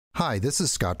Hi, this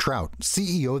is Scott Trout,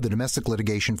 CEO of the domestic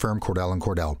litigation firm Cordell &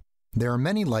 Cordell. There are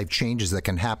many life changes that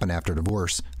can happen after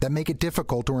divorce that make it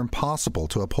difficult or impossible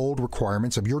to uphold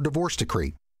requirements of your divorce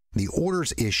decree. The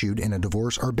orders issued in a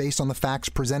divorce are based on the facts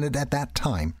presented at that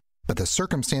time, but the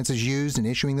circumstances used in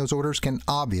issuing those orders can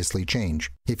obviously change.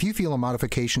 If you feel a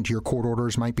modification to your court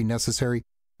orders might be necessary,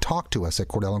 talk to us at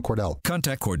Cordell & Cordell.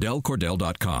 Contact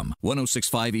CordellCordell.com,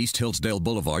 1065 East Hillsdale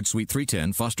Boulevard, Suite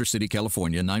 310, Foster City,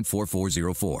 California,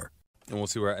 94404. And we'll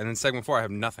see where. And then segment 4, I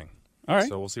have nothing. All right.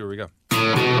 So we'll see where we go.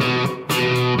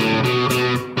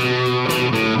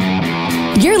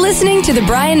 You're listening to The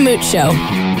Brian Moote Show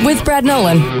with Brad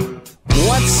Nolan.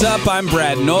 What's up? I'm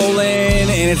Brad Nolan,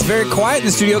 and it's very quiet in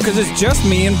the studio because it's just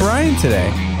me and Brian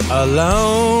today.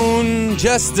 Alone,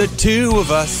 just the two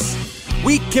of us.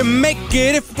 We can make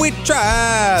it if we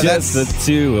try. Just the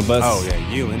two of us. Oh, yeah,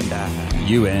 you and I.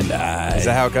 You and I. Is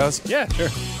that how it goes? Yeah, sure.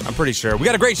 I'm pretty sure. We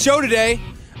got a great show today.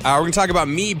 We're going to talk about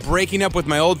me breaking up with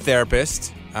my old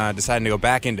therapist, deciding to go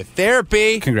back into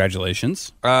therapy.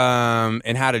 Congratulations.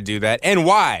 And how to do that, and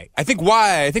why. I think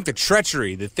the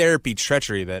treachery, the therapy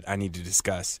treachery that I need to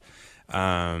discuss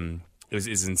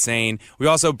is insane. We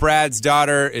also, Brad's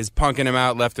daughter is punking him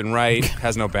out left and right,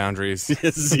 has no boundaries.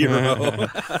 Zero.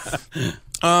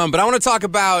 But I want to talk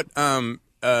about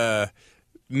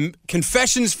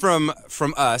confessions from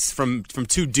us, from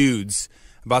two dudes,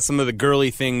 about some of the girly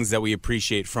things that we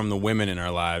appreciate from the women in our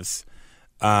lives,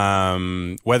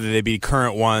 whether they be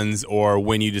current ones or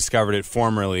when you discovered it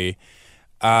formerly.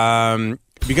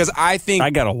 Because I think... I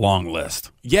got a long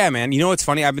list. Yeah, man. You know what's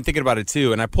funny? I've been thinking about it,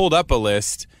 too, and I pulled up a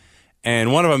list,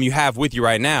 and one of them you have with you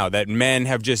right now, that men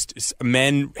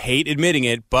hate admitting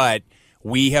it, but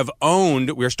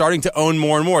we're starting to own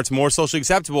more and more. It's more socially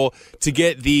acceptable to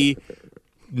get the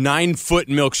 9-foot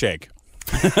milkshake.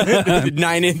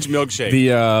 9-inch milkshake.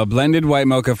 The blended white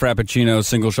mocha frappuccino,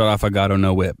 single shot affogato,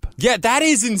 no whip. Yeah, that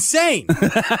is insane.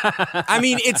 I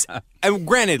mean,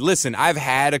 granted, listen, I've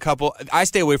had a couple. I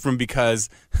stay away from because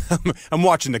I'm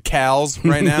watching the cows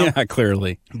right now. Yeah,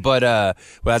 clearly. But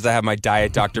as I have my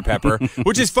Diet Dr. Pepper,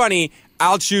 which is funny,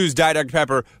 I'll choose Diet Dr.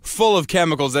 Pepper full of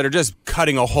chemicals that are just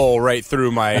cutting a hole right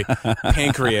through my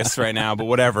pancreas right now. But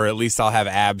whatever, at least I'll have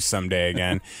abs someday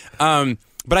again.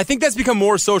 But I think that's become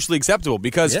more socially acceptable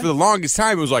because for the longest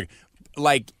time it was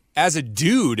like as a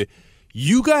dude,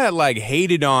 you got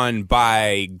hated on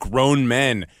by grown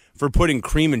men for putting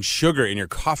cream and sugar in your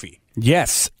coffee.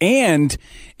 Yes, and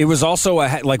it was also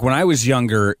like when I was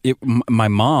younger, my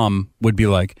mom would be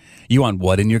like, "You want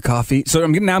what in your coffee?" So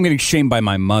I'm getting shamed by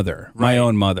my mother, my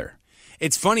own mother.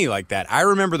 It's funny like that. I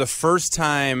remember the first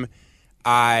time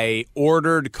I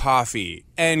ordered coffee,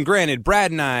 and granted,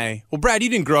 Brad, you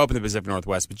didn't grow up in the Pacific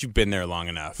Northwest, but you've been there long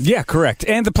enough. Yeah, correct.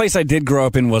 And the place I did grow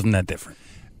up in wasn't that different.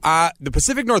 The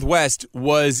Pacific Northwest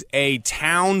was a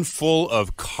town full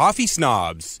of coffee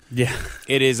snobs. Yeah.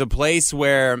 It is a place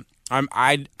where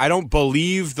I don't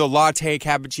believe the latte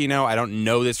cappuccino. I don't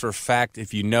know this for a fact.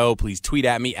 If you know, please tweet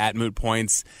at me at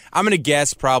Mootpoints. I'm going to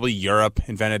guess probably Europe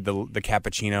invented the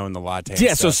cappuccino and the latte.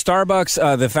 Yeah, so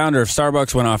Starbucks, the founder of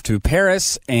Starbucks went off to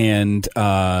Paris, and it's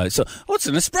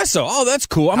an espresso. Oh, that's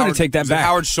cool. I'm going to take that back.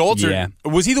 Howard Schultz? Yeah.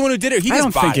 Was he the one who did it? He I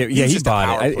don't think it. Yeah, he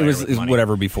bought it. It was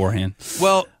whatever beforehand.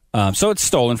 Well, so it's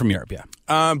stolen from Europe, yeah.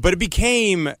 But it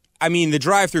became... I mean, the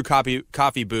drive-through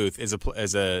coffee booth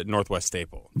is a Northwest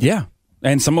staple. Yeah,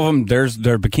 and some of them, they're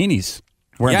bikinis,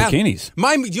 wearing bikinis.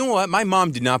 You know what? My mom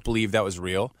did not believe that was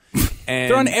real. And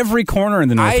they're on every corner in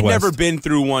the Northwest. I had never been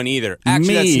through one either.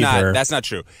 Actually, that's not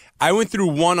true. I went through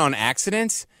one on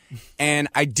accident, and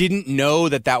I didn't know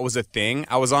that was a thing.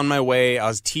 I was on my way. I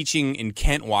was teaching in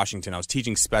Kent, Washington. I was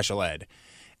teaching special ed,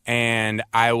 and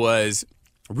I was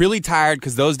really tired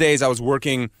because those days I was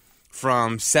working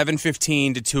from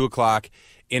 7:15 to 2 o'clock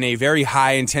in a very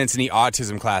high-intensity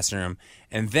autism classroom.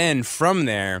 And then from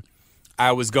there,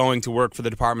 I was going to work for the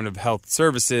Department of Health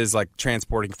Services, like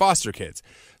transporting foster kids.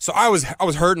 So I was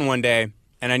hurting one day,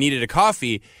 and I needed a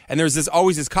coffee. And there was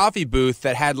always this coffee booth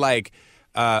that had it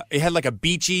had a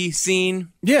beachy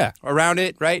scene around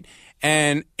it, right?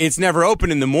 And it's never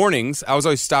open in the mornings. I was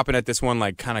always stopping at this one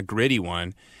kind of gritty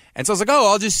one. And so I was like,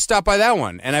 I'll just stop by that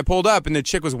one. And I pulled up, and the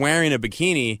chick was wearing a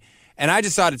bikini. And I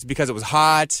just thought it's because it was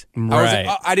hot. Right.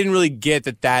 I didn't really get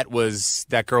that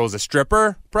girl was a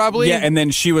stripper, probably. Yeah, and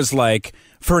then she was like,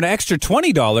 for an extra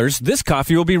 $20, this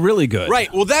coffee will be really good.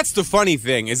 Right. Well, that's the funny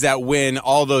thing is that when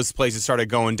all those places started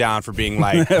going down for being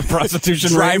like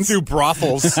prostitution drive-through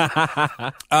brothels.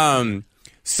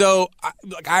 So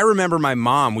I remember my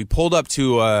mom. We pulled up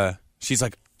to. She's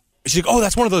like, oh,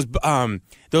 that's one of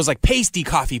those pasty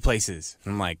coffee places.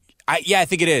 And I'm like, yeah, I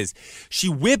think it is. She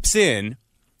whips in.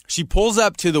 She pulls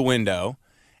up to the window,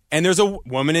 and there's a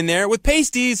woman in there with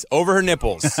pasties over her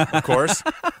nipples, of course.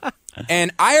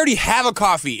 And I already have a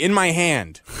coffee in my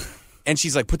hand. And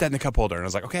she's like, put that in the cup holder. And I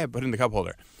was like, okay, I put it in the cup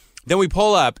holder. Then we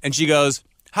pull up, and she goes,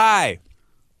 hi,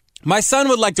 my son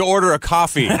would like to order a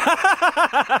coffee.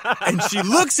 And she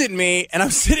looks at me, and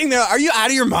I'm sitting there, are you out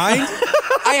of your mind?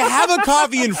 I have a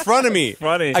coffee in front of me.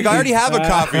 Funny. Like, I already have a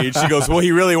coffee. And she goes, well,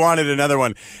 he really wanted another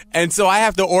one. And so I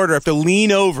have to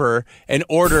lean over and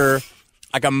order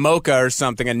like a mocha or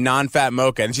something, a non-fat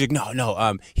mocha. And she's like,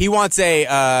 no, he wants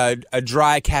a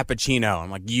dry cappuccino.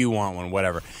 I'm like, you want one,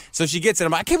 whatever. So she gets it.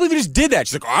 I'm like, I can't believe you just did that.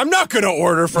 She's like, I'm not going to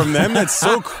order from them. That's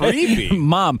so creepy.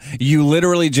 Mom, you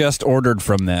literally just ordered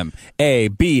from them. A.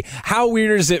 B. How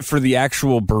weird is it for the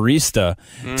actual barista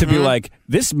to be like,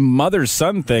 this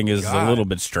mother-son thing is a little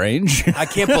bit strange? I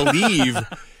can't believe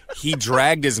he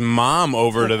dragged his mom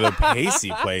over to the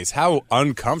pasty place. How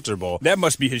uncomfortable. That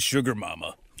must be his sugar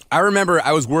mama. I remember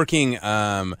I was working,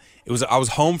 I was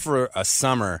home for a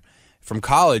summer from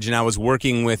college, and I was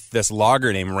working with this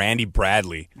logger named Randy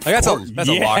Bradley. Like, that's a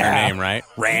logger name, right?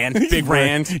 Rand. Big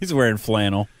Rand. He's wearing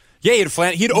flannel. Yeah, he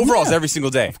had overalls every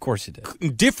single day. Of course he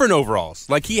did. Different overalls.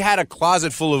 Like, he had a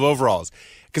closet full of overalls.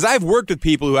 Because I've worked with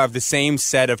people who have the same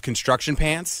set of construction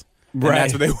pants. And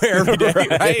that's what they wear every day,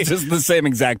 right? Just the same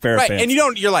exact pair of pants. And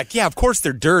you're like, yeah, of course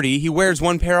they're dirty. He wears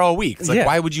one pair all week. It's like,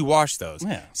 why would you wash those?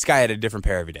 Yeah. This guy had a different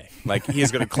pair every day. Like, he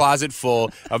has got a closet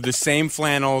full of the same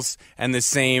flannels and the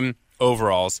same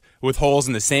overalls with holes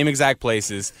in the same exact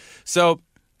places. So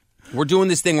we're doing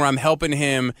this thing where I'm helping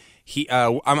him.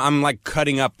 I'm like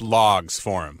cutting up logs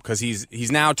for him because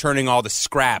he's now turning all the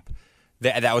scrap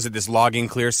that was at this logging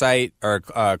clear site or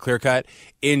clear cut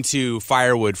into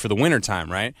firewood for the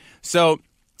wintertime, right? So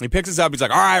he picks us up. He's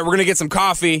like, all right, we're going to get some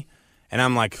coffee. And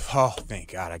I'm like, oh,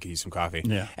 thank God I could use some coffee.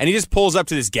 Yeah. And he just pulls up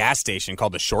to this gas station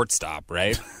called the Shortstop,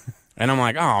 right? And I'm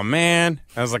like, oh, man.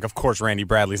 I was like, of course, Randy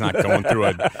Bradley's not going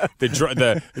through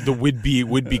the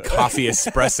would-be coffee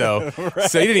espresso. Right.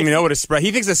 So he didn't even know what espresso.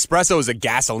 He thinks espresso is a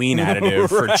gasoline additive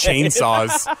for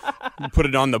chainsaws. Put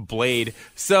it on the blade.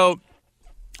 So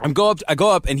I go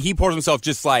up, and he pours himself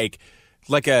just like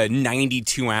a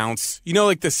 92-ounce,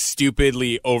 like the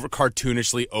stupidly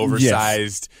cartoonishly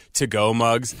oversized to-go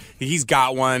mugs. He's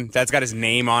got one that's got his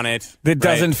name on it. That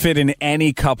doesn't fit in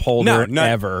any cup holder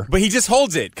ever. But he just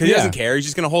holds it because he doesn't care. He's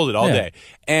just going to hold it all day.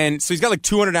 And so he's got like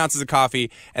 200 ounces of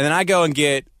coffee, and then I go and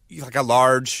get like a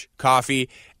large coffee,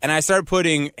 and I start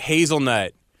putting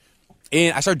hazelnut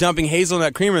and I start dumping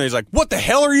hazelnut creamer, and he's like, what the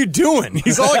hell are you doing?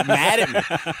 He's all like mad at me.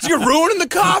 He's like, you're ruining the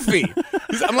coffee.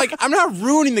 I'm like, I'm not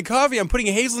ruining the coffee. I'm putting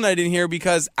hazelnut in here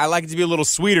because I like it to be a little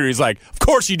sweeter. He's like, of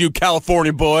course you do,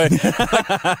 California boy.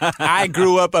 I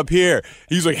grew up here.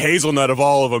 He's like, hazelnut of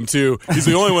all of them, too. He's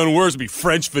the only one worse would be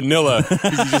French vanilla.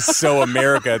 He's just so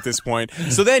America at this point.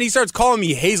 So then he starts calling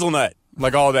me hazelnut.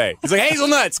 Like all day. He's like,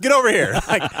 hazelnuts, get over here.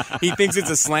 Like, he thinks it's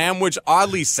a slam, which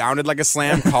oddly sounded like a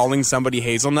slam, calling somebody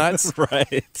hazelnuts.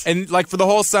 Right. And like for the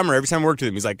whole summer, every time I worked with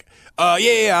him, he's like,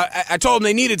 I told him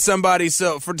they needed somebody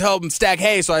to help them stack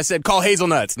hay, so I said, call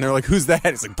hazelnuts. And they're like, who's that?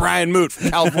 It's like, Brian Moote from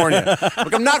California.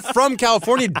 Like, I'm not from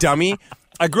California, dummy.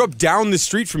 I grew up down the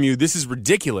street from you. This is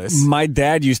ridiculous. My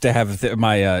dad used to have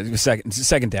my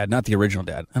second dad, not the original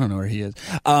dad. I don't know where he is.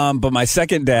 But my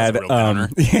second dad,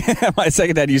 my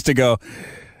second dad used to go,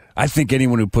 I think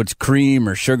anyone who puts cream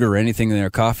or sugar or anything in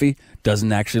their coffee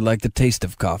doesn't actually like the taste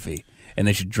of coffee, and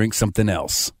they should drink something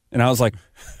else. And I was like,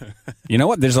 you know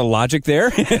what? There's a logic there,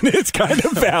 and it's kind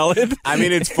of valid. I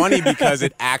mean, it's funny because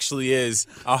it actually is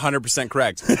 100%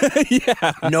 correct.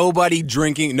 Yeah. Nobody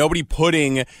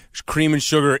putting cream and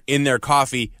sugar in their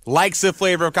coffee likes the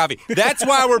flavor of coffee. That's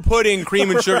why we're putting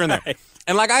cream and sugar in there.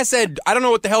 And like I said, I don't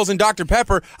know what the hell's in Dr.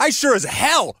 Pepper. I sure as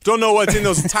hell don't know what's in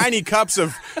those tiny cups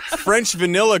of French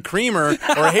vanilla creamer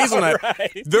or hazelnut.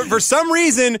 Right. For some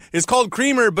reason, it's called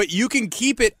creamer, but you can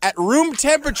keep it at room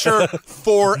temperature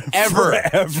forever.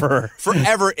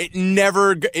 Forever. It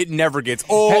never gets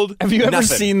old. Have you ever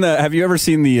seen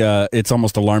the it's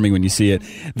almost alarming when you see it.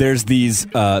 There's these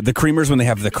the creamers when they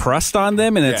have the crust on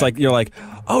them, and it's like you're like,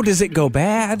 oh, does it go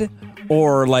bad?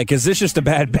 Or, like, is this just a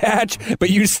bad batch? But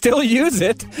you still use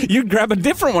it. You grab a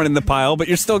different one in the pile, but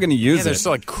you're still going to use it. There's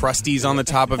still, like, crusties on the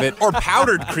top of it. Or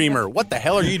powdered creamer. What the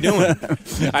hell are you doing?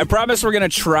 I promise we're going to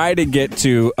try to get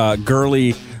to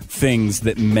girly things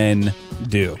that men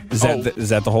do. Is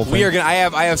that the whole thing? We are going to.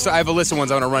 I have a list of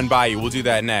ones I want to run by you. We'll do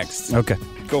that next. Okay,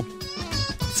 cool.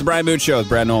 It's the Brian Moote Show with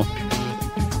Brad Nolan.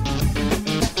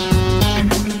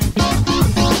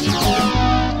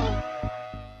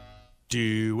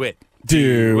 Do it.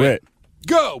 Do it.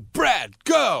 Go, Brad,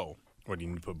 go. What, do you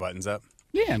need to put buttons up?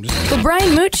 Yeah, I'm just... The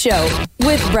Brian Moote Show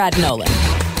with Brad Nolan.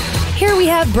 Here we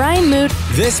have Brian Moote.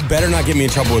 This better not get me in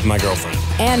trouble with my girlfriend.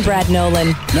 And Brad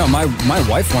Nolan. No, my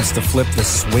wife wants to flip the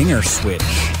swinger switch.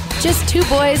 Just two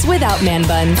boys without man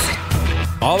buns.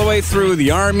 All the way through the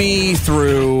Army,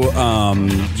 through,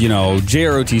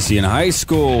 JROTC in high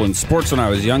school and sports when I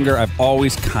was younger, I've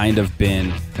always kind of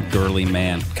been a girly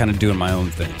man, kind of doing my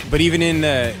own thing. But even in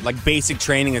the basic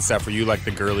training and stuff, were you like the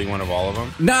girly one of all of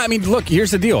them? No, I mean, look, here's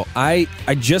the deal. I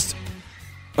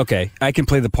can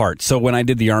play the part. So when I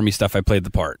did the Army stuff, I played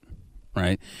the part,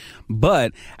 right?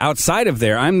 But outside of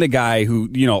there, I'm the guy who,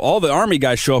 all the Army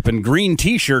guys show up in green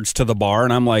T-shirts to the bar,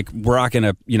 and I'm like rocking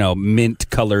a,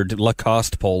 mint-colored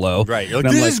Lacoste polo. Right. You're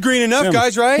like, this is green enough,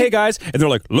 guys, right? Hey, guys. And they're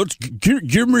like, let's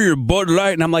give me a Bud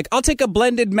Light. And I'm like, I'll take a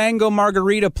blended mango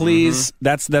margarita, please.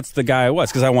 Mm-hmm. That's the guy I was,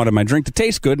 because I wanted my drink to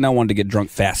taste good, and I wanted to get drunk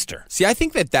faster. See, I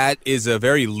think that is a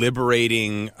very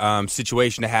liberating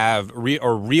situation to have,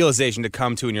 or realization to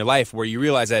come to in your life, where you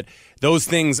realize that those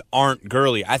things aren't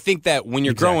girly. I think that when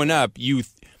you're growing up, you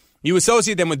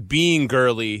associate them with being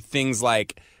girly. Things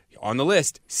like, on the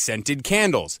list, scented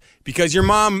candles, because your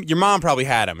mom probably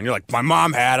had them, and you're like, my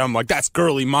mom had them. Like, that's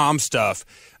girly mom stuff.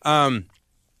 My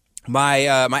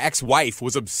ex-wife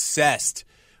was obsessed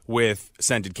with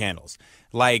scented candles.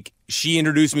 Like, she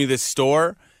introduced me to this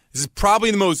store. This is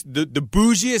probably the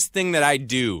bougiest thing that I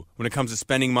do when it comes to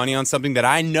spending money on something that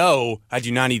I know I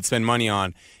do not need to spend money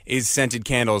on, is scented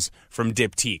candles from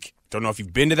Diptyque. Don't know if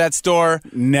you've been to that store.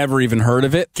 Never even heard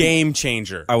of it. Game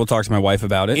changer. I will talk to my wife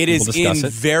about it. It is in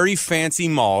very fancy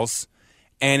malls,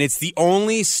 and it's the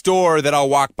only store that I'll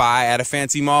walk by at a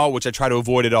fancy mall, which I try to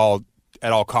avoid at all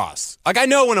costs. Like, I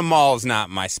know when a mall is not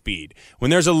my speed. When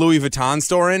there's a Louis Vuitton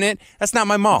store in it, that's not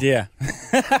my mall. Yeah.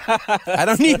 I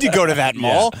don't need to go to that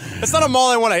mall. Yeah. That's not a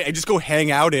mall I want to just go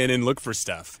hang out in and look for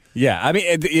stuff. Yeah, I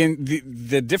mean,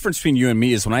 the difference between you and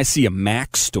me is when I see a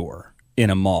Mac store in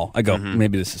a mall, I go,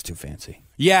 maybe this is too fancy.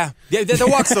 Yeah, that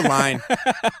walks the line.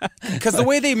 Because the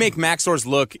way they make Mac stores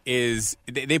look is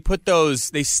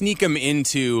they sneak them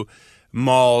into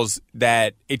malls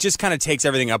that it just kind of takes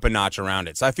everything up a notch around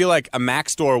it. So I feel like a Mac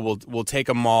store will take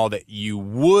a mall that you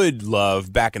would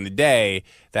love back in the day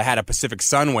that had a Pacific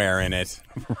Sunwear in it.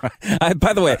 Right.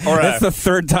 By the way, that's the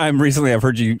third time recently I've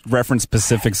heard you reference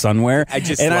Pacific Sunwear. I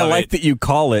like that you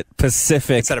call it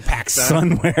Pacific instead of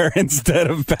PacSun. Sunwear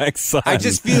instead of PacSun. I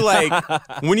just feel like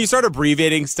when you start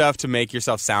abbreviating stuff to make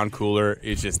yourself sound cooler,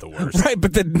 it's just the worst. Right,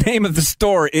 but the name of the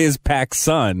store is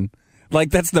PacSun. Like,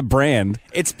 that's the brand.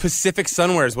 It's Pacific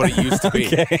Sunwear is what it used to be.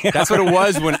 Okay. That's what it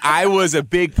was when I was a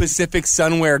big Pacific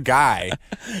Sunwear guy.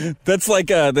 That's like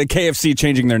the KFC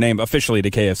changing their name officially to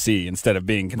KFC instead of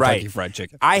being Kentucky Fried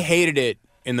Chicken. I hated it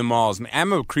in the malls.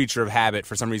 I'm a creature of habit.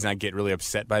 For some reason, I get really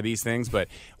upset by these things. But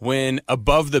when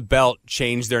Above the Belt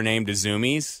changed their name to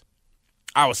Zoomies,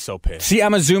 I was so pissed. See,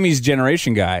 I'm a Zoomies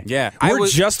generation guy. Yeah. We're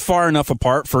just far enough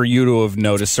apart for you to have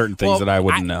noticed certain things that I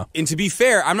wouldn't know. And to be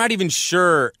fair, I'm not even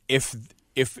sure if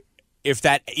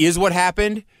that is what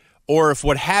happened, or if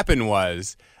what happened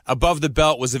was Above the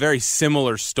Belt was a very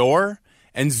similar store,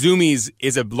 and Zoomies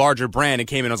is a larger brand. It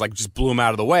came in, I was like, just blew them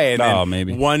out of the way. And then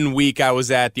maybe. One week I was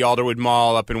at the Alderwood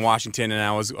Mall up in Washington, and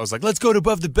I was like, let's go to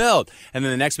Above the Belt. And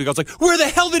then the next week I was like, where the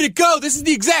hell did it go? This is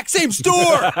the exact same store.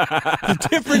 A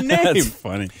different name. That's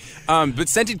funny. But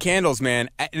scented candles, man.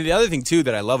 And the other thing, too,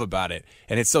 that I love about it,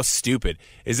 and it's so stupid,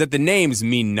 is that the names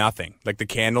mean nothing. Like the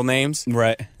candle names.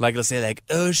 Right. Like, let's say, like,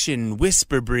 Ocean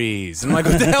Whisper Breeze. And I'm like,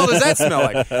 what the hell does that smell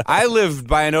like? I lived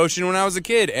by an ocean when I was a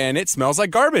kid, and it smells like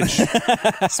garbage.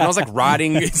 It smells like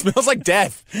rotting. It smells like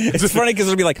death. It's funny because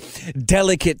it'll be like,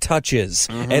 delicate touches.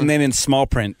 And then in small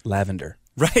print, lavender.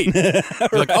 Right.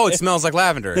 You're like, oh, it smells like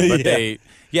lavender. But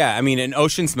I mean, an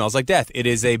ocean smells like death. It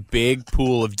is a big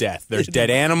pool of death. There's dead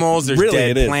animals. There's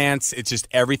dead plants. It's just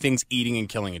everything's eating and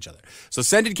killing each other. So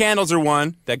scented candles are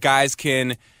one that guys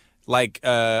can, like,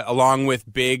 along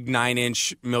with big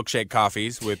 9-inch milkshake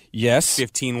coffees with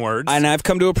 15 words. And I've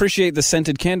come to appreciate the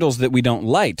scented candles that we don't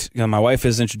light. My wife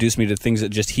has introduced me to things that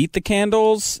just heat the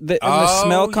candles, and the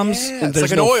smell comes. Yeah. It's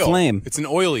there's like an no oil. Flame. It's an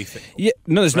oily thing. Yeah,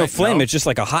 no, there's no flame. No? It's just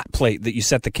like a hot plate that you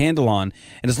set the candle on,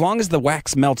 and as long as the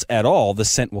wax melts at all, the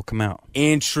scent will come out.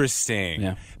 Interesting.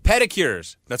 Yeah.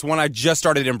 Pedicures. That's one I just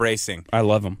started embracing. I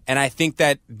love them. And I think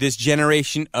that this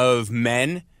generation of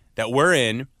men that we're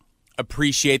in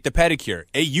appreciate the pedicure.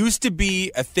 It used to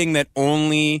be a thing that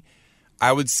only,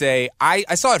 I would say,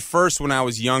 I saw it first when I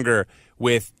was younger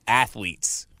with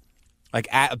athletes. like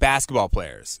basketball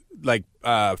players, like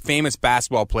famous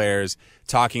basketball players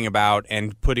talking about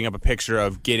and putting up a picture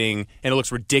of getting, and it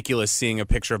looks ridiculous seeing a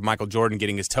picture of Michael Jordan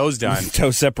getting his toes done.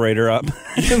 Toe separator up.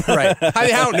 Right. I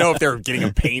don't know if they're getting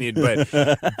them painted,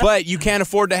 but you can't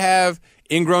afford to have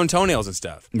ingrown toenails and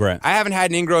stuff. Right. I haven't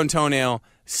had an ingrown toenail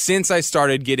since I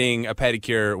started getting a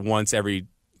pedicure once every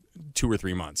 2 or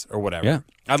 3 months or whatever. Yeah.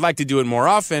 I'd like to do it more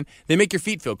often. They make your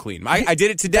feet feel clean. I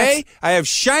did it today. I have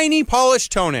shiny,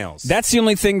 polished toenails. That's the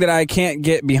only thing that I can't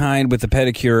get behind with the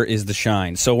pedicure is the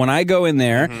shine. So when I go in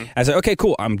there, I say, okay,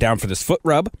 cool, I'm down for this foot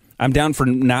rub. I'm down for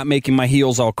not making my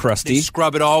heels all crusty. They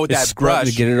scrub it all with that brush.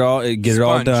 To get it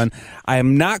all done. I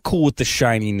am not cool with the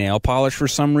shiny nail polish for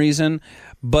some reason,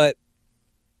 but,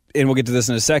 and we'll get to this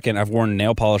in a second, I've worn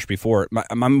nail polish before.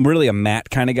 I'm really a matte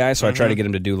kind of guy, so I try to get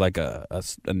him to do like a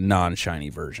non-shiny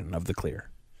version of the clear.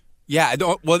 Yeah,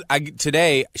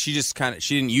 today she just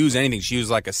she didn't use anything. She used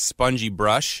like a spongy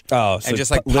brush. Oh, so and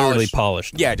just like literally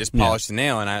polished. Yeah, just polished the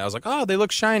nail, and I was like, oh, they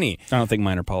look shiny. I don't think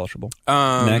mine are polishable.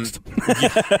 Next,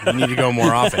 you need to go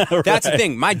more often. Right. That's the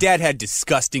thing. My dad had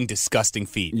disgusting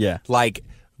feet. Yeah, like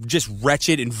just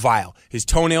wretched and vile. His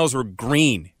toenails were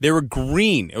green. They were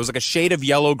green. It was like a shade of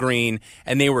yellow green,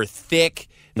 and they were thick.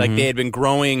 Like they had been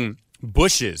growing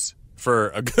bushes for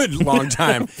a good long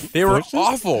time. They were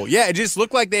awful. Yeah, it just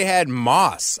looked like they had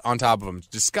moss on top of them. It's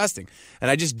disgusting.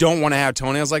 And I just don't want to have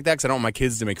toenails like that because I don't want my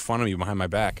kids to make fun of me behind my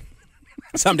back.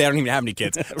 Someday I don't even have any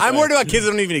kids. Right. I'm worried about kids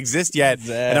that don't even exist yet,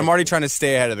 and I'm already trying to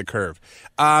stay ahead of the curve.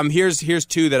 Here's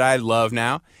two that I love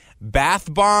now.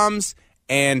 Bath bombs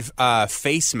and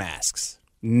face masks.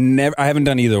 Never. I haven't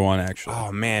done either one, actually.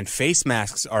 Oh, man. Face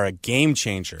masks are a game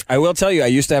changer. I will tell you, I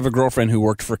used to have a girlfriend who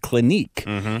worked for Clinique.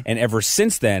 And ever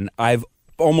since then, I've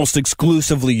almost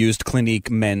exclusively used Clinique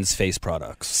men's face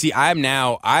products. See, I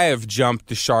have jumped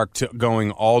the shark to going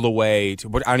all the way to,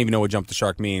 I don't even know what jump the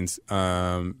shark means.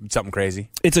 Something crazy.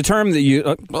 It's a term that you...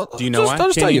 do you know why? I'll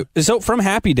just tell you. So from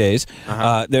Happy Days,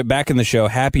 they're back in the show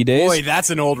Happy Days. Boy, that's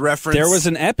an old reference. There was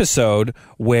an episode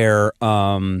where...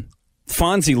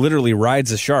 Fonzie literally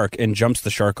rides a shark and jumps the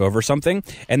shark over something,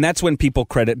 and that's when people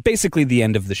credit basically the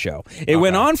end of the show. It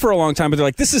went on for a long time, but they're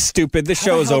like, this is stupid, this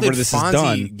show is over, this is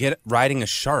done. Get riding a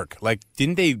shark? Like,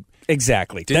 didn't they...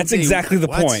 Exactly. That's exactly the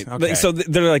point. Okay. So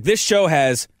they're like, this show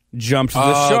has jumped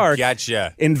the shark.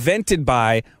 Gotcha. Invented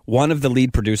by one of the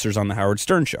lead producers on the Howard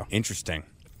Stern show. Interesting.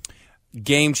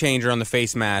 Game changer on the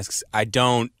face masks.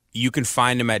 You can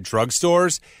find them at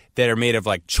drugstores that are made of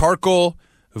like charcoal,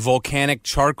 volcanic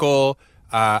charcoal.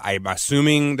 I'm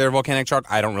assuming they're volcanic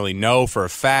charcoal. I don't really know for a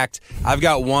fact. I've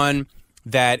got one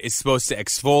that is supposed to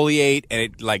exfoliate, and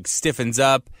it like stiffens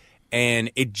up, and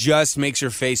it just makes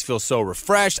your face feel so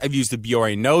refreshed. I've used the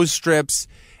Biore nose strips,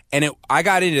 and I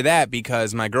got into that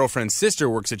because my girlfriend's sister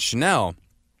works at Chanel,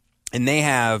 and they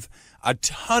have a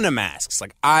ton of masks,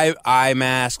 like eye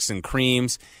masks and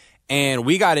creams, and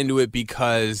we got into it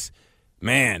because,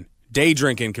 man, day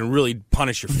drinking can really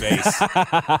punish your face.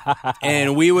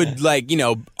 And we would,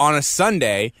 on a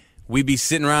Sunday, we'd be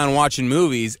sitting around watching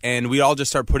movies, and we'd all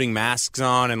just start putting masks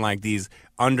on and, like, these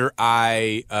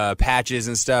under-eye patches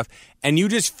and stuff. And you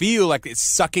just feel like it's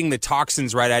sucking the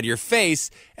toxins right out of your face.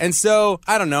 And so,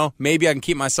 I don't know, maybe I can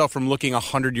keep myself from looking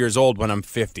 100 years old when I'm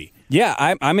 50. Yeah,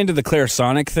 I'm into the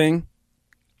Clarisonic thing.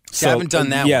 So, I haven't done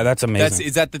that Yeah, one. that's amazing.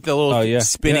 Is that the little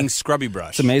spinning scrubby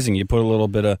brush? It's amazing. You put a little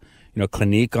bit of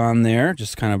Clinique on there,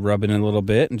 just kind of rub it in a little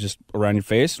bit and just around your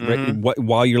face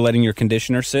while you're letting your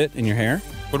conditioner sit in your hair.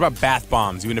 What about bath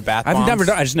bombs? You into bath bombs?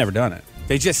 I've just never done it.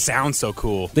 They just sound so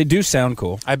cool. They do sound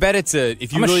cool. I bet it's a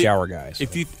shower guy. So.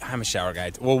 I'm a shower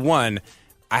guy. Well, one,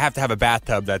 I have to have a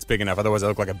bathtub that's big enough. Otherwise, I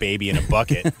look like a baby in a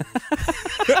bucket.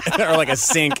 Or like a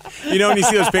sink. You know when you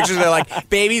see those pictures, they're like,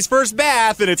 baby's first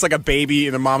bath, and it's like a baby,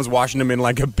 and the mom's washing them in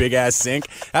like a big-ass sink.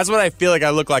 That's what I feel like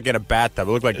I look like in a bathtub.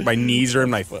 I look like my knees are in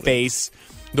my face.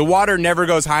 The water never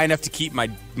goes high enough to keep my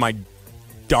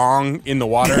dong in the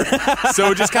water.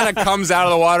 So it just kind of comes out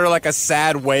of the water like a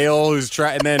sad whale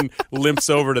and then limps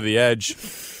over to the edge.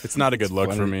 It's not a good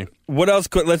look for me. What else?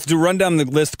 Let's run down the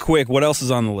list quick. What else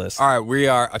is on the list? All right, we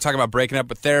are talking about breaking up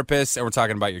with therapists, and we're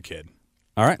talking about your kid.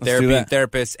 All right, let's therapy, do that.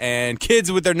 Therapists, and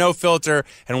kids with their no filter,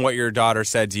 and what your daughter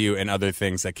said to you, and other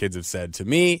things that kids have said to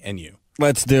me and you.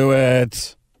 Let's do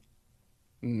it.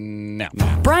 No.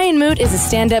 Brian Moote is a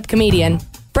stand-up comedian.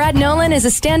 Brad Nolan is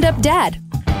a stand-up dad.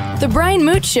 The Brian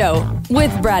Moote Show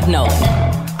with Brad Nolan.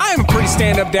 I'm a pretty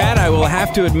stand-up dad. I will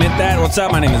have to admit that. What's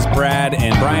up? My name is Brad,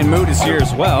 and Brian Moote is here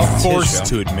as well. Forced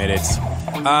to admit it.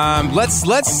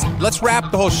 Let's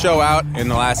wrap the whole show out in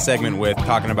the last segment with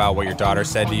talking about what your daughter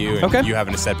said to you and you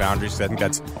having to set boundaries. I think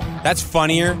that's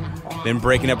funnier than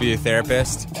breaking up with your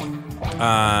therapist.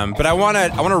 But I want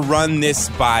to run this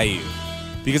by you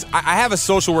because I have a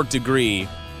social work degree,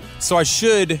 so I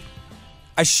should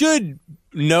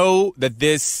know that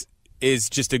this is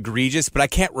just egregious, but I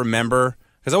can't remember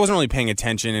because I wasn't really paying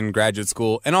attention in graduate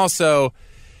school. And also,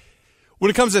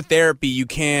 when it comes to therapy, you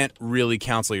can't really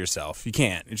counsel yourself. You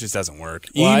can't. It just doesn't work.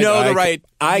 Well,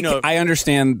 I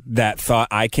understand that thought.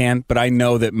 I can, but I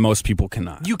know that most people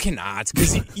cannot. You cannot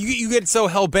because you get so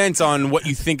hell-bent on what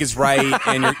you think is right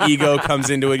and your ego comes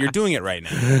into it. You're doing it right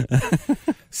now.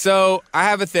 So I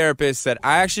have a therapist that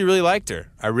I actually really liked her.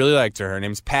 I really liked her. Her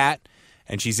name's Pat,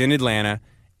 and she's in Atlanta.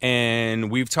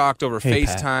 And we've talked over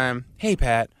FaceTime. Hey,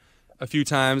 Pat, a few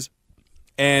times.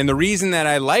 And the reason that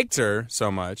I liked her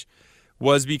so much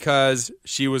was because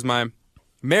she was my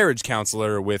marriage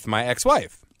counselor with my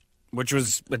ex-wife. Which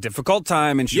was a difficult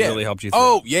time, and she really helped you through.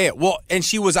 Oh, yeah. Well, and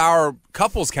she was our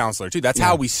couples counselor, too. That's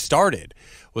how we started,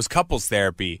 was couples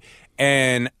therapy.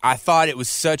 And I thought it was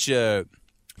to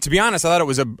be honest, I thought it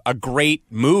was a great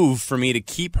move for me to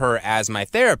keep her as my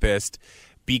therapist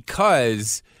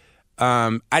because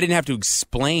I didn't have to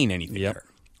explain anything to her.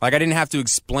 Like, I didn't have to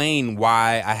explain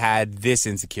why I had this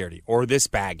insecurity or this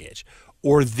baggage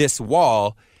or this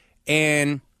wall.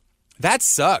 And that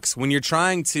sucks when you're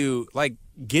trying to, like,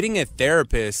 getting a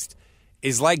therapist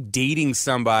is like dating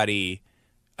somebody,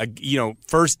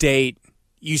 first date.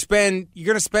 You're going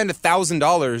to spend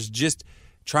 $1,000 just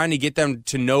trying to get them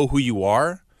to know who you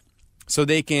are so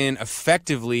they can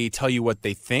effectively tell you what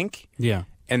they think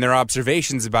and their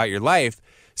observations about your life.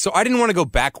 So I didn't want to go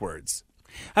backwards.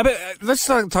 Let's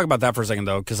talk about that for a second,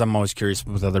 though, because I'm always curious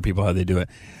with other people how they do it.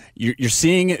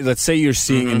 Let's say you're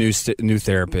seeing a new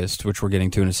therapist, which we're getting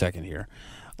to in a second here.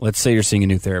 Let's say you're seeing a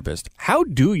new therapist. How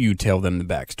do you tell them the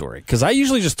backstory? Because I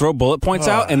usually just throw bullet points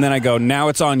out, and then I go, now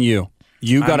it's on you.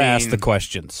 You got to ask the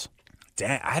questions.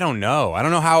 I don't know. I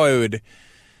don't know how I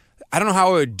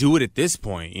would do it at this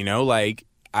point. Like,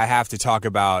 I have to talk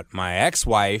about my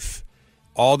ex-wife,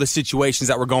 all the situations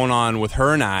that were going on with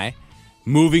her and I,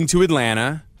 moving to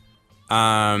Atlanta,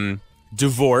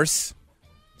 divorce,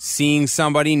 seeing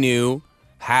somebody new,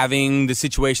 having the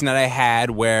situation that I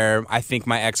had where I think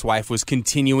my ex-wife was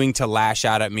continuing to lash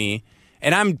out at me.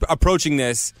 And I'm approaching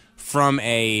this from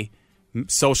a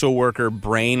social worker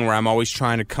brain where I'm always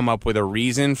trying to come up with a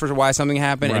reason for why something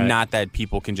happened and not that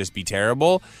people can just be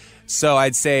terrible. So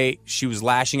I'd say she was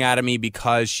lashing out at me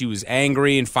because she was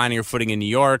angry and finding her footing in New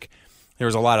York. There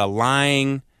was a lot of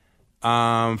lying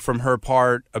from her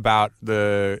part about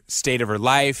the state of her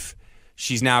life.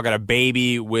 She's now got a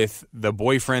baby with the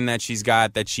boyfriend that she's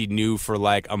got that she knew for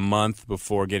like a month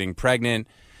before getting pregnant.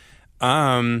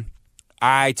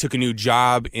 I took a new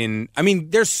job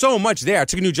there's so much there. I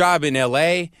took a new job in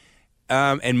L.A.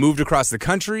 And moved across the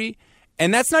country.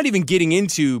 And that's not even getting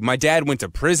into my dad went to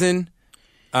prison.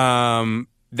 Then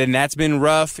that's been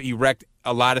rough. He wrecked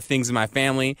a lot of things in my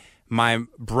family. My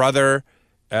brother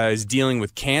is dealing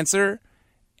with cancer.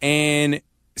 And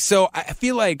so I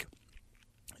feel like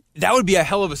that would be a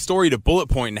hell of a story to bullet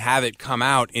point and have it come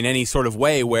out in any sort of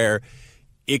way where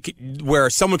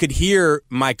someone could hear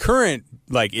my current,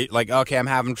 okay, I'm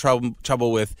having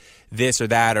trouble with this or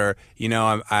that, or,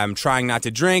 I'm trying not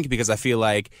to drink because I feel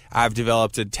like I've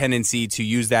developed a tendency to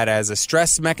use that as a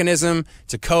stress mechanism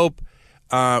to cope.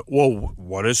 Well,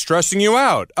 what is stressing you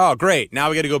out? Oh, great. Now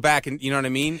we got to go back and, you know what I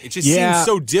mean? It just seems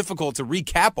so difficult to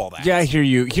recap all that. Yeah, I hear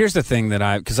you. Here's the thing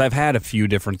because I've had a few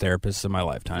different therapists in my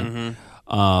lifetime.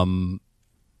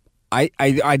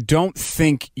 I don't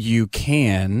think you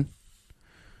can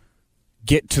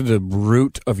get to the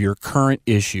root of your current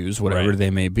issues, whatever they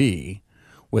may be,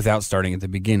 without starting at the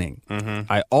beginning.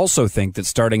 I also think that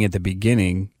starting at the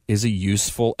beginning is a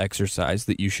useful exercise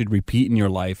that you should repeat in your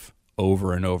life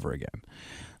over and over again.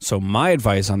 So my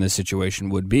advice on this situation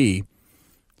would be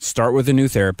start with a new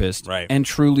therapist and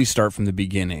truly start from the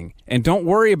beginning. And don't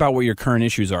worry about what your current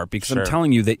issues are because I'm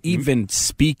telling you that even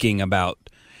speaking about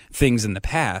things in the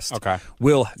past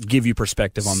will give you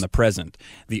perspective on the present.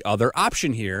 The other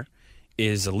option here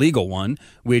is a legal one,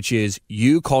 which is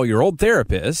you call your old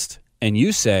therapist and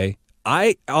you say,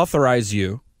 I authorize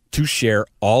you to share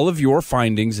all of your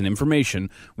findings and information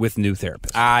with new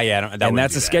therapists. And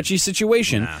that's a sketchy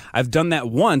situation. Nah. I've done that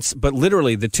once, but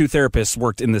literally the two therapists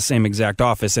worked in the same exact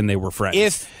office and they were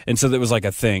friends. And so that was like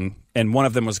a thing. And one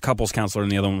of them was a couples counselor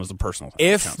and the other one was a personal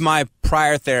counselor. If my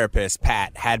prior therapist,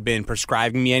 Pat, had been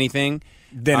prescribing me anything,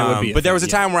 then it would be. But there was a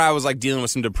time where I was like dealing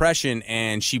with some depression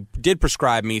and she did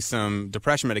prescribe me some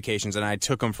depression medications and I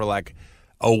took them for like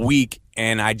a week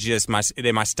and I just, my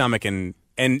stomach and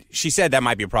she said that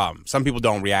might be a problem. Some people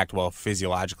don't react well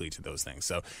physiologically to those things.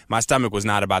 So my stomach was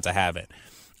not about to have it.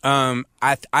 I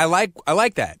like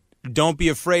that. don't be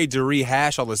afraid to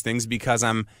rehash all those things because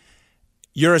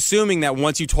you're assuming that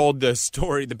once you told the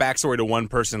backstory to one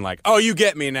person, like, oh, you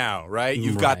get me now, right?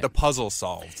 You've got the puzzle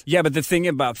solved. Yeah, but the thing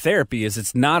about therapy is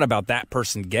it's not about that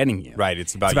person getting you. Right,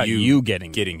 it's about you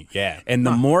getting you. Yeah. And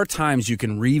the more times you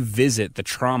can revisit the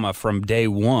trauma from day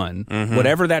one,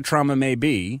 whatever that trauma may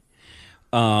be,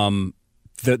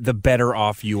 the better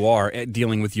off you are at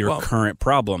dealing with your current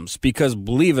problems. Because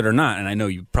believe it or not, and I know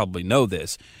you probably know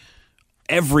this,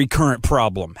 every current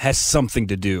problem has something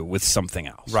to do with something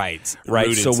else. Right.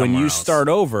 So when you start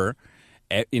over,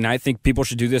 and I think people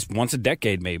should do this once a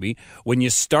decade maybe, when you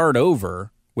start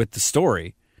over with the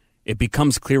story, it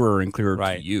becomes clearer and clearer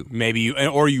to you. Maybe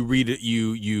you read it,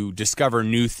 you discover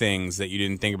new things that you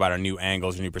didn't think about, or new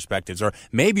angles, or new perspectives, or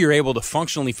maybe you're able to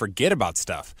functionally forget about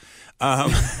stuff.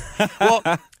 Well,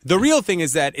 the real thing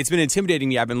is that it's been intimidating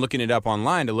me. I've been looking it up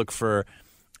online to look for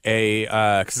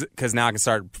because now I can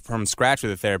start from scratch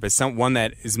with a therapist, one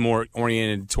that is more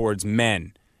oriented towards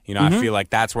men. You know, I feel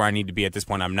like that's where I need to be at this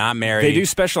point. I'm not married. They do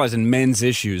specialize in men's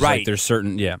issues. Right. Like there's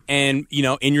certain, And,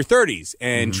 in your 30s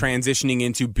and transitioning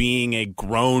into being a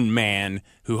grown man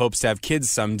who hopes to have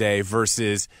kids someday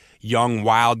versus young,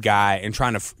 wild guy and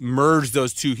trying to merge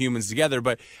those two humans together.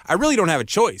 But I really don't have a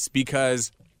choice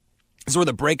because this is where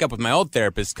the breakup with my old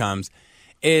therapist comes.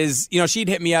 Is, she'd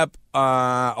hit me up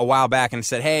a while back and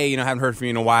said, hey, haven't heard from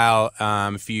you in a while.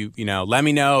 If you, let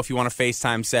me know if you want a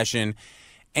FaceTime session.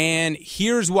 And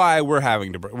here's why we're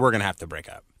going to have to break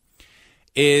up.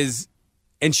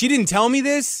 And she didn't tell me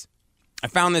this. I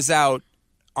found this out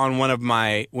on when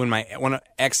my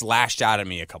ex lashed out at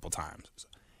me a couple times.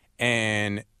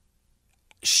 And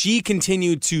she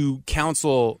continued to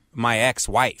counsel my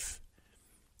ex-wife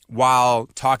while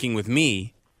talking with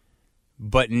me,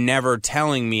 but never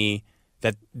telling me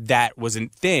that was a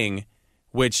thing,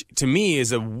 which to me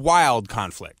is a wild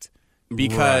conflict.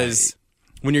 Because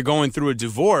when you're going through a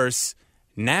divorce,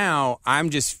 now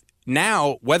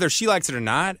whether she likes it or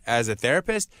not, as a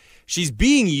therapist, she's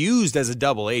being used as a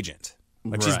double agent.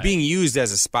 Like she's being used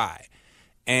as a spy.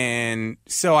 And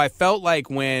so I felt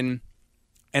like and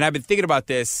I've been thinking about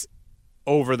this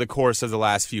over the course of the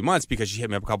last few months because she hit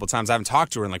me up a couple of times. I haven't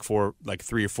talked to her in like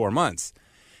 3 or 4 months.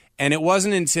 And it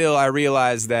wasn't until I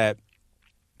realized that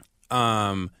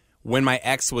when my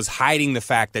ex was hiding the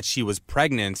fact that she was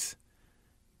pregnant,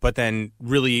 but then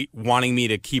really wanting me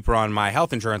to keep her on my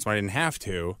health insurance when I didn't have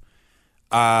to,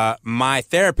 my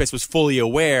therapist was fully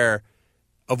aware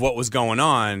of what was going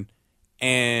on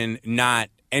and not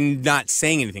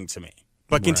saying anything to me,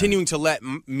 but continuing to let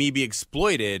me be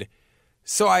exploited.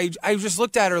 So I just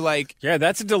looked at her like... Yeah,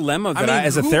 that's a dilemma that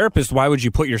as a therapist, why would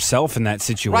you put yourself in that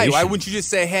situation? Right, why wouldn't you just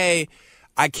say, hey,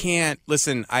 I can't...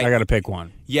 Listen, I got to pick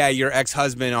one. Yeah, your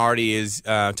ex-husband already is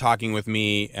talking with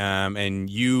me, and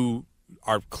you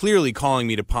are clearly calling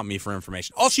me to pump me for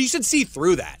information. Also, you should see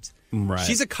through that. Right.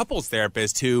 She's a couples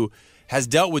therapist who has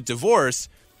dealt with divorce.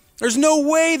 There's no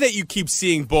way that you keep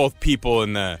seeing both people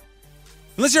in the...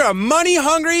 Unless you're a money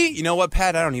hungry, you know what,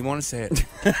 Pat? I don't even want to say it.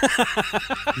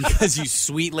 Because you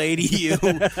sweet lady, you.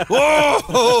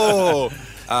 Whoa!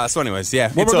 So anyways,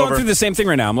 yeah, well, it's we're going over. through the same thing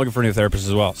right now. I'm looking for a new therapist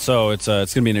as well. So it's going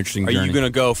to be an interesting journey. Are you going to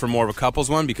go for more of a couples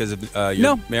one because of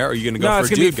your mayor? Or are you going to go for a dude? No, it's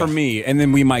going to be for me, and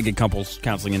then we might get couples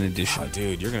counseling in addition. Oh,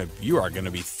 dude, you are going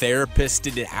to be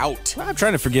therapisted out. Well, I'm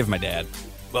trying to forgive my dad.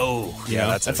 Oh, yeah,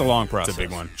 that's a long process. It's a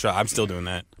big one. Sure, I'm still doing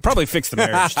that. Probably fix the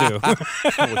marriage too.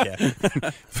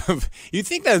 You'd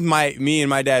think that me and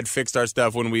my dad fixed our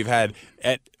stuff when we've had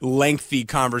lengthy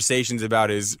conversations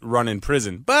about his run in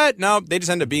prison, but no, they just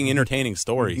end up being entertaining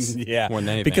stories. Yeah, more than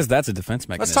anything. Because that's a defense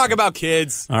mechanism. Let's talk about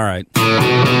kids. All right.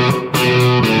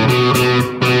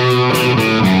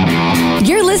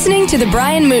 You're listening to the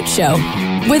Brian Moote Show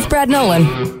with Brad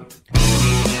Nolan.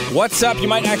 What's up? You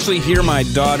might actually hear my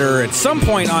daughter at some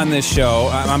point on this show.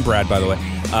 I'm Brad, by the way,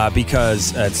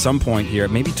 because at some point here,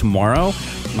 maybe tomorrow,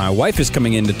 my wife is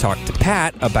coming in to talk to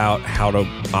Pat about how to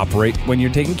operate when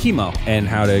you're taking chemo and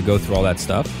how to go through all that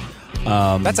stuff.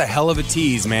 That's a hell of a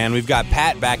tease, man. We've got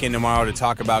Pat back in tomorrow to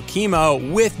talk about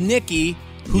chemo with Nikki,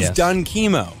 who's done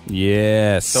chemo.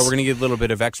 Yes. So we're going to get a little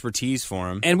bit of expertise for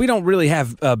him. And we don't really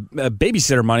have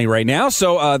babysitter money right now,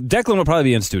 so Declan will probably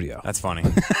be in studio. That's funny.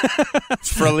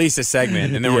 It's for at least a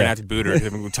segment, and then we're going to have to boot her.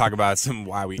 And we'll talk about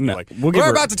we're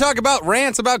about to talk about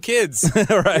rants about kids.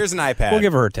 Right. Here's an iPad. We'll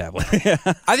give her a tablet.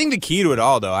 I think the key to it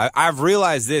all, though, I've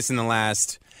realized this in the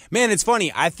last... Man, it's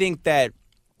funny. I think that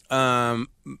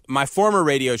my former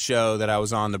radio show that I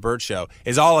was on, The Burt Show,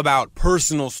 is all about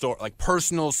personal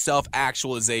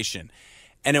self-actualization.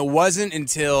 And it wasn't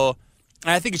until,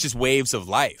 and I think it's just waves of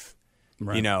life,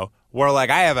 where like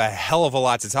I have a hell of a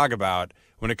lot to talk about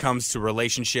when it comes to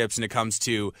relationships and it comes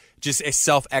to just a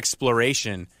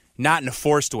self-exploration, not in a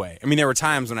forced way. I mean, there were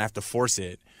times when I have to force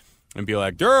it and be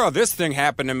like, this thing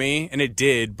happened to me, and it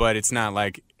did, but it's not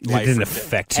like it didn't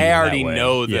affect you. I already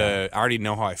know I already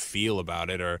know how I feel about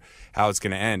it or how it's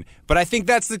going to end. But I think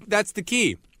that's the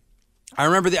key. I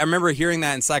remember hearing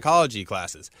that in psychology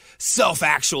classes.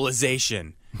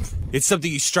 Self-actualization. It's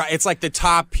something you strive. It's like the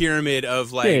top pyramid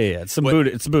of like It's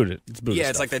Buddha. It's Buddha. Yeah,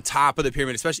 it's like the top of the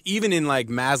pyramid, especially even in like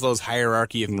Maslow's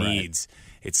hierarchy of needs.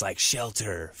 It's like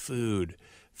shelter, food,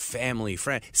 family,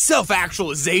 friend,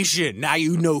 self-actualization. Now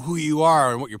you know who you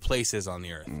are and what your place is on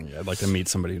the earth. Yeah, I'd like to meet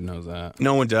somebody who knows that.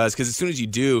 No one does, because as soon as you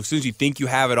do, as soon as you think you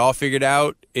have it all figured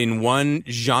out in one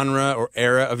genre or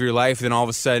era of your life, then all of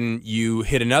a sudden you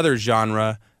hit another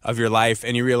genre of your life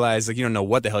and you realize like you don't know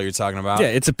what the hell you're talking about. Yeah,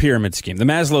 it's a pyramid scheme. The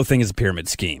Maslow thing is a pyramid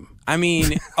scheme. I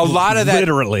mean, a lot of that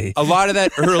literally. A lot of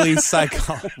that early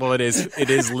well, it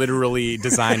is literally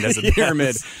designed as a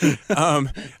pyramid.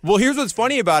 Well, here's what's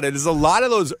funny about it is a lot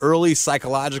of those early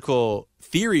psychological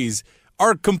theories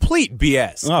are complete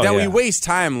BS that we waste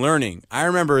time learning. I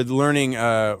remember learning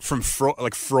from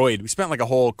Freud. We spent like a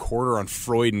whole quarter on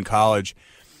Freud in college,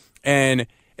 and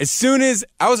as soon as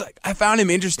I found him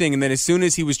interesting, and then as soon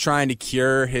as he was trying to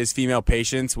cure his female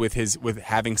patients with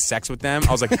having sex with them,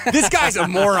 I was like, this guy's a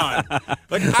moron.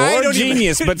 Like,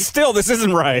 but still, this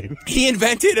isn't right. He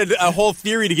invented a whole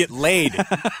theory to get laid.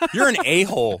 You're an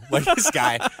a-hole, like this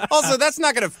guy. Also, that's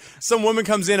not gonna. Some woman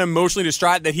comes in emotionally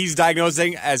distraught that he's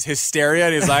diagnosing as hysteria,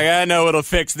 and he's like, I know it'll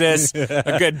fix this.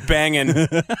 A good banging.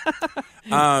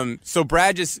 So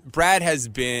Brad has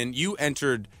been. You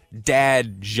entered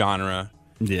dad genre.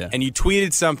 Yeah. And you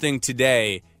tweeted something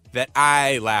today that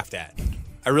I laughed at.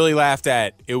 I really laughed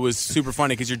at. It was super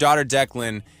funny because your daughter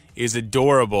Declan is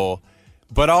adorable,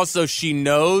 but also she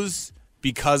knows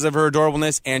because of her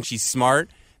adorableness and she's smart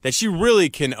that she really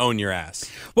can own your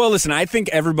ass. Well, listen, I think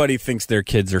everybody thinks their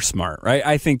kids are smart, right?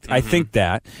 I think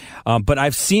that, but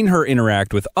I've seen her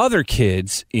interact with other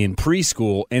kids in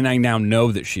preschool, and I now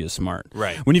know that she is smart.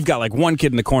 Right. When you've got like one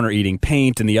kid in the corner eating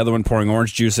paint and the other one pouring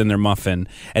orange juice in their muffin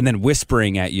and then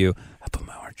whispering at you, I put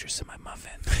my orange juice in my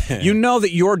muffin. You know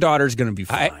that your daughter's going to be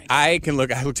fine. I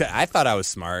thought I was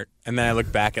smart, and then I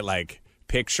looked back at like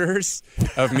pictures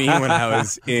of me when I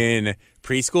was in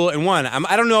preschool, and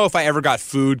I don't know if I ever got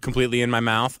food completely in my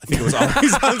mouth. I think it was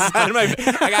always on the side of my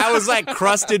face. Like, I was like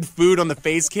crusted food on the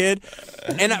face kid.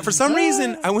 And for some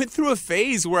reason, I went through a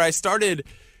phase where I started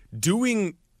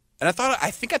doing, and I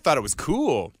thought it was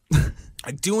cool,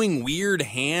 doing weird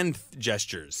hand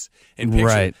gestures in pictures.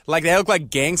 Right. Like they look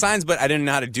like gang signs, but I didn't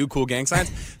know how to do cool gang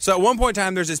signs. So at one point in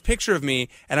time, there's this picture of me,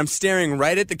 and I'm staring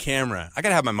right at the camera. I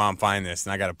gotta have my mom find this,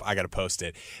 and I gotta post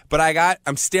it. But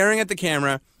I'm staring at the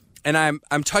camera. And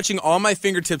I'm touching all my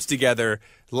fingertips together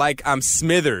like I'm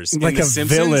Smithers in The Simpsons.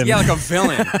 Villain. Yeah, like a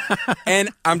villain. And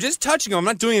I'm just touching them. I'm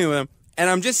not doing anything with them. And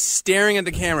I'm just staring at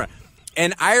the camera.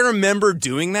 And I remember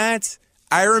doing that.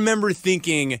 I remember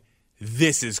thinking,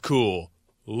 this is cool.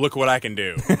 Look what I can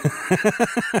do.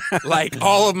 Like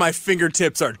all of my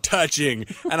fingertips are touching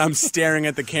and I'm staring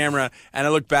at the camera. And I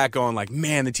look back going like,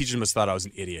 man, the teacher must have thought I was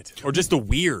an idiot. Or just a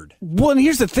weird. Well, and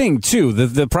here's the thing, too.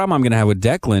 The problem I'm going to have with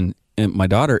Declan, and my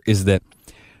daughter, is that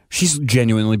she's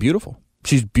genuinely beautiful.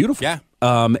 She's beautiful. Yeah.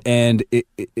 And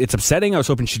it's upsetting. I was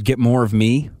hoping she'd get more of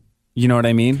me. You know what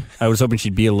I mean? I was hoping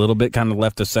she'd be a little bit kind of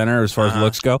left of center as far as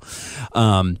looks go.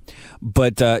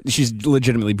 But she's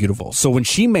legitimately beautiful. So when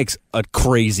she makes a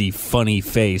crazy, funny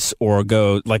face or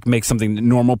make something that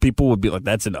normal people would be like,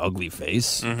 that's an ugly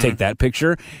face. Mm-hmm. Take that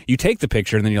picture. You take the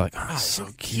picture and then you're like, oh, so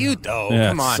cute though. Yeah,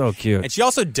 come on. So cute. And she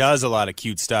also does a lot of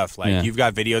cute stuff. Like you've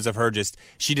got videos of her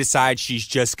she decides she's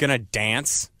just going to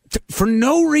dance. For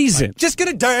no reason. Like, just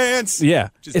gonna dance. Yeah.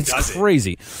 It's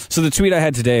crazy. So the tweet I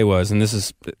had today was, and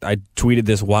I tweeted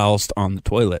this whilst on the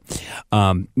toilet.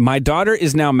 My daughter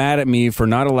is now mad at me for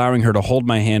not allowing her to hold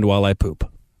my hand while I poop.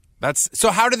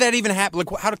 So how did that even happen? Like,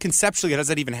 how does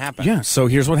that even happen? Yeah, so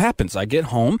here's what happens. I get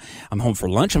home. I'm home for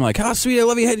lunch. I'm like, oh, sweet, I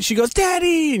love you. And she goes,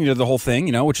 Daddy. And the whole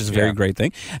thing, which is a very great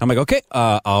thing. I'm like, okay,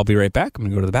 I'll be right back. I'm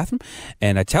going to go to the bathroom.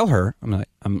 And I tell her, I'm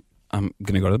going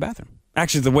to go to the bathroom.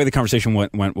 Actually, the way the conversation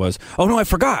went was, oh, no, I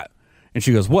forgot. And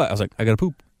she goes, what? I was like, I got to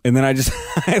poop. And then I just...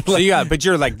 but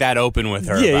you're like that open with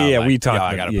her. Yeah, like, we talked.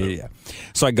 I got to poop. Yeah.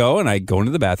 So I go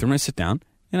into the bathroom, and I sit down,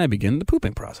 and I begin the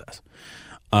pooping process.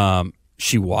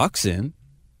 She walks in,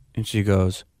 and she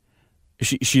goes,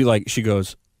 she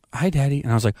goes, hi, Daddy.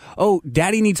 And I was like, oh,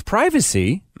 Daddy needs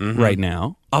privacy right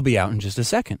now. I'll be out in just a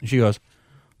second. And she goes,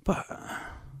 but...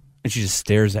 And she just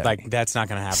stares at me. Like, that's not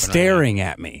going to happen. Staring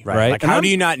at me, right? Like, how do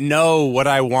you not know what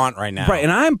I want right now? Right,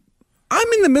 and I'm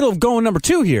in the middle of going number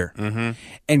 2 here. Mm-hmm.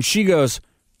 And she goes,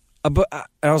 and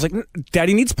I was like,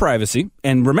 Daddy needs privacy.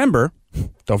 And remember,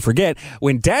 don't forget,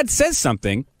 when Dad says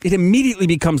something, it immediately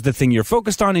becomes the thing you're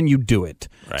focused on and you do it.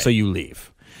 Right. So you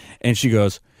leave. And she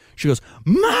goes,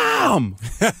 Mom!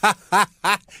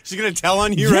 She's going to tell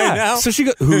on you right now? So she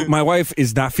goes, my wife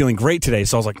is not feeling great today.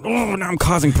 So I was like, oh, now I'm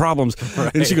causing problems.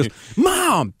 Right. And she goes,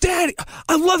 Mom, Daddy,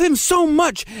 I love him so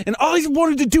much. And all he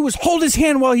wanted to do was hold his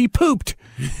hand while he pooped.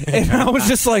 And I was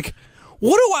just like,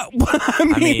 what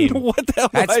the hell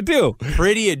do I do?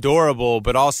 Pretty adorable,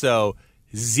 but also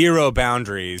zero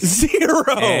boundaries.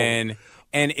 Zero. And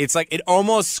it's like, it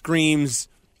almost screams,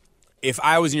 if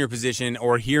I was in your position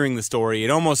or hearing the story,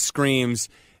 it almost screams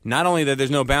not only that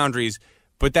there's no boundaries,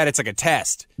 but that it's like a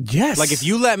test. Yes. Like if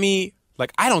you let me,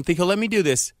 like, I don't think he'll let me do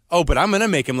this. Oh, but I'm going to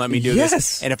make him let me do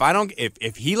this. And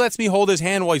if he lets me hold his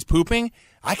hand while he's pooping,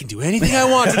 I can do anything I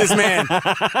want to this man.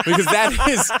 Because that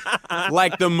is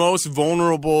like the most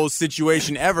vulnerable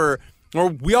situation ever. Or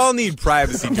we all need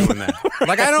privacy doing that.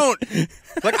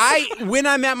 When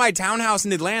I'm at my townhouse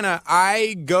in Atlanta,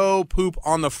 I go poop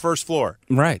on the first floor.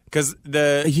 Right. Because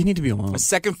you need to be alone. The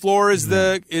second floor is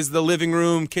the living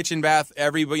room, kitchen, bath,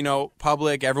 everybody,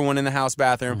 public, everyone in the house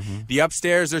bathroom. Mm-hmm. The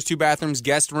upstairs, there's 2 bathrooms,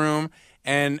 guest room,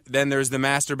 and then there's the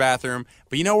master bathroom.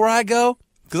 But you know where I go?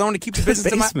 Because I want to keep the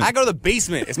business I go to the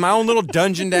basement. It's my own little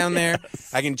dungeon down there.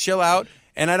 I can chill out.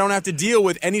 And I don't have to deal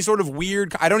with any sort of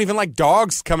weird. I don't even like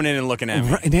dogs coming in and looking at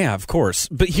me. Right, yeah, of course.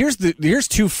 But here's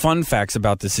 2 fun facts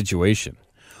about this situation.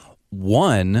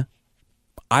 1,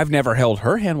 I've never held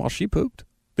her hand while she pooped.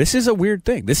 This is a weird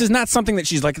thing. This is not something that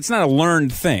she's like. It's not a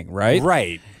learned thing, right?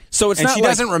 Right. So it's and not. She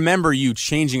doesn't remember you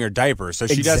changing her diaper, so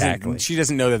she Exactly. She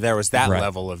doesn't know that there was that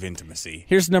level of intimacy.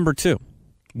 Here's number 2.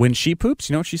 When she poops,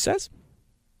 you know what she says?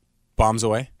 Bombs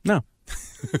away. No.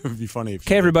 It'd be funny if.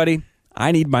 Okay, everybody.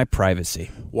 I need my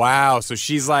privacy. Wow. So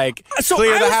she's like,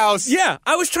 clear the house. Yeah.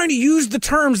 I was trying to use the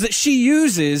terms that she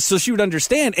uses so she would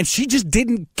understand, and she just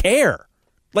didn't care.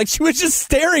 Like, she was just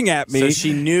staring at me.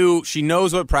 So she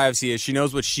knows what privacy is. She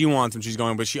knows what she wants when she's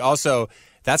going, but she also,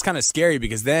 that's kind of scary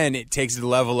because then it takes the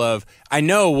level of, I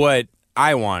know what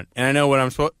I want, and I know what I'm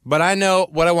supposed, but I know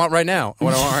what I want right now.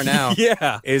 What I want right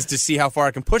now is to see how far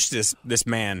I can push this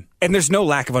man. And there's no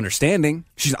lack of understanding.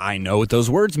 I know what those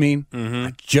words mean. Mm-hmm.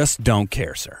 I just don't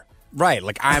care, sir. Right,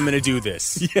 like I'm going to do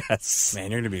this. Yes.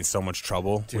 Man, you're going to be in so much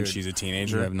trouble when she's a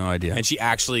teenager. I have no idea. And she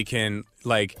actually can,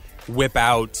 like, whip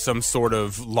out some sort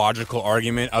of logical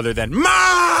argument other than, Mom!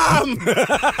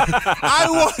 I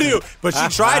want to. But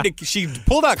she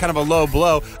pulled out kind of a low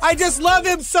blow. I just love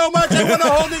him so much. I want to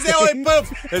hold his hand and poop.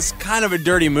 It's kind of a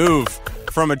dirty move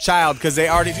from a child because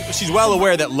she's well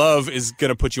aware that love is going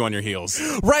to put you on your heels.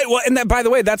 Right. Well, and that, by the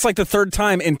way, that's like the 3rd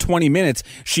time in 20 minutes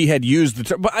she had used the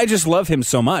term. But I just love him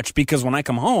so much because when I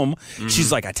come home,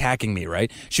 she's like attacking me,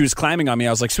 right? She was climbing on me. I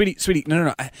was like, sweetie,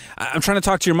 no. I'm trying to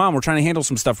talk to your mom. We're trying to handle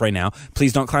some stuff right now.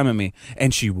 Please don't climb on me.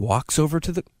 And she walks over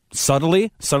to the,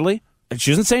 subtly,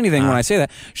 she doesn't say anything when I say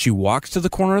that. She walks to the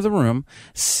corner of the room,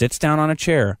 sits down on a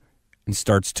chair, and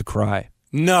starts to cry.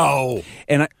 No.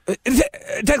 And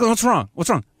Declan, what's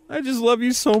wrong? I just love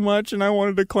you so much, and I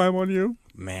wanted to climb on you.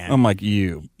 Man. I'm like,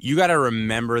 you got to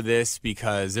remember this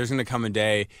because there's going to come a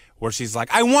day where she's like,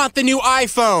 I want the new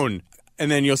iPhone. And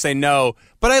then you'll say no,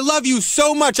 but I love you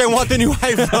so much I want the new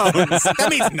iPhones. That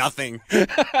means nothing. The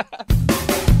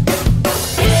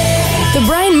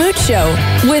Brian Moote Show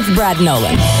with Brad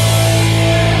Nolan.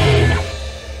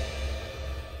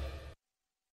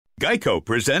 Geico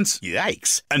presents,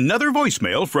 yikes, another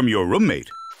voicemail from your roommate.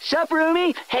 Sup,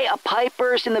 roomie? Hey, a pipe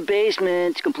burst in the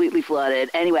basement. It's completely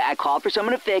flooded. Anyway, I called for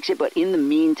someone to fix it, but in the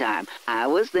meantime, I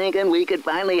was thinking we could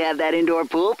finally have that indoor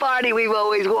pool party we've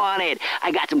always wanted.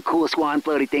 I got some cool swan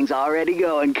floaty things already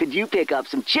going. Could you pick up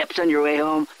some chips on your way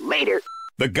home? Later.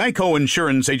 The Geico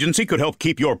Insurance Agency could help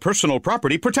keep your personal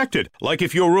property protected, like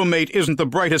if your roommate isn't the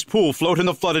brightest pool float in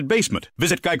the flooded basement.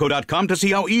 Visit geico.com to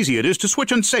see how easy it is to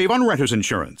switch and save on renter's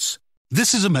insurance.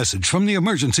 This is a message from the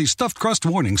Emergency Stuffed Crust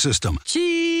Warning System.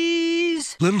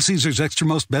 Cheese! Little Caesars Extra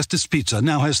Most Bestest Pizza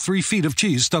now has 3 feet of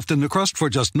cheese stuffed in the crust for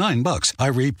just $9. I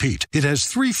repeat, it has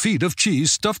 3 feet of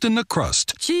cheese stuffed in the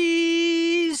crust.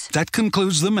 Cheese! That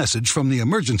concludes the message from the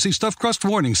Emergency Stuffed Crust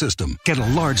Warning System. Get a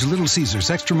large Little Caesars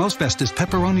Extra Most Bestest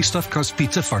Pepperoni Stuffed Crust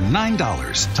Pizza for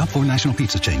 $9. Top 4 national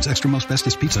pizza chains. Extra Most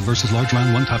Bestest Pizza versus large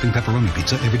round 1-topping pepperoni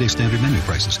pizza. Everyday standard menu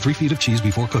prices. 3 feet of cheese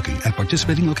before cooking. At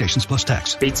participating locations plus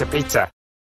tax. Pizza.